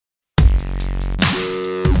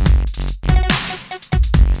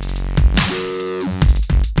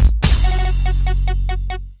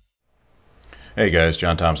Hey guys,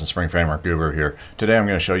 John Thompson, Spring Framework Guru here. Today I'm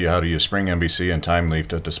going to show you how to use Spring MVC and Thymeleaf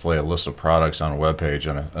to display a list of products on a web page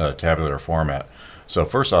in a tabular format. So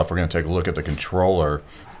first off, we're going to take a look at the controller.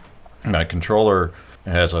 That controller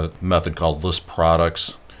has a method called list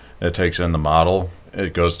products. It takes in the model.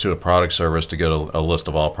 It goes to a product service to get a list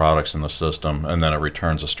of all products in the system, and then it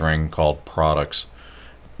returns a string called products.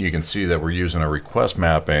 You can see that we're using a request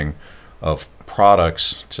mapping of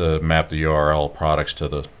products to map the URL products to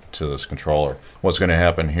this controller. What's going to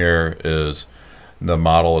happen here is the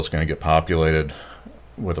model is going to get populated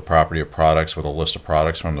with a property of products with a list of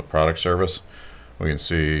products from the product service. We can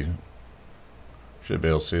see, should be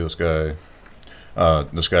able to see this guy.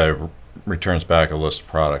 This guy returns back a list of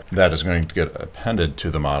products. That is going to get appended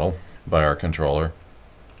to the model by our controller,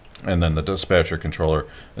 and then the dispatcher controller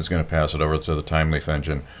is going to pass it over to the Thymeleaf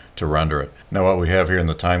engine to render it. Now what we have here in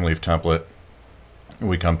the Thymeleaf template,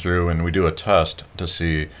 we come through and we do a test to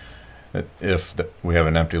see if we have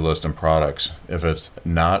an empty list in products. If it's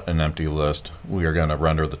not an empty list, we are going to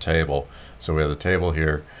render the table. So we have the table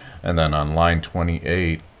here, and then on line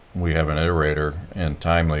 28 we have an iterator in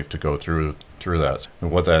Thymeleaf to go through that. And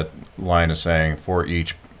what that line is saying, for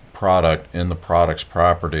each product in the products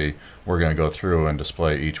property, we're going to go through and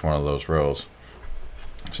display each one of those rows.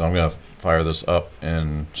 So I'm going to fire this up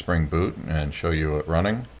in Spring Boot and show you it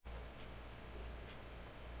running.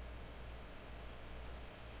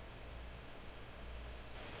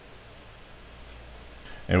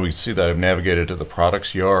 And we see that I've navigated to the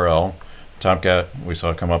products URL. Tomcat, we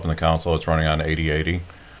saw it come up in the console, it's running on 8080.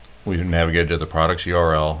 We've navigated to the products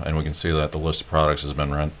URL, and we can see that the list of products has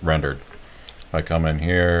been rendered. If I come in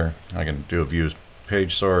here, I can do a view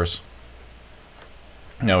page source.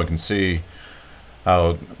 Now we can see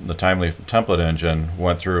how the Thymeleaf template engine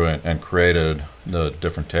went through and created the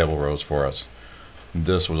different table rows for us.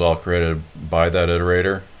 This was all created by that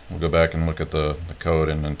iterator. We'll go back and look at the code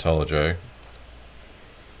in IntelliJ.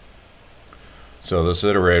 So this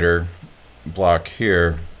iterator block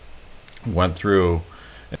here went through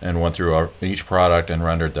each product and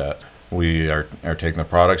rendered that. We are taking the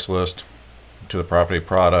products list to the property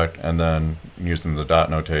product and then using the dot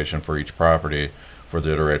notation for each property for the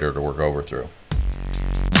iterator to work over through.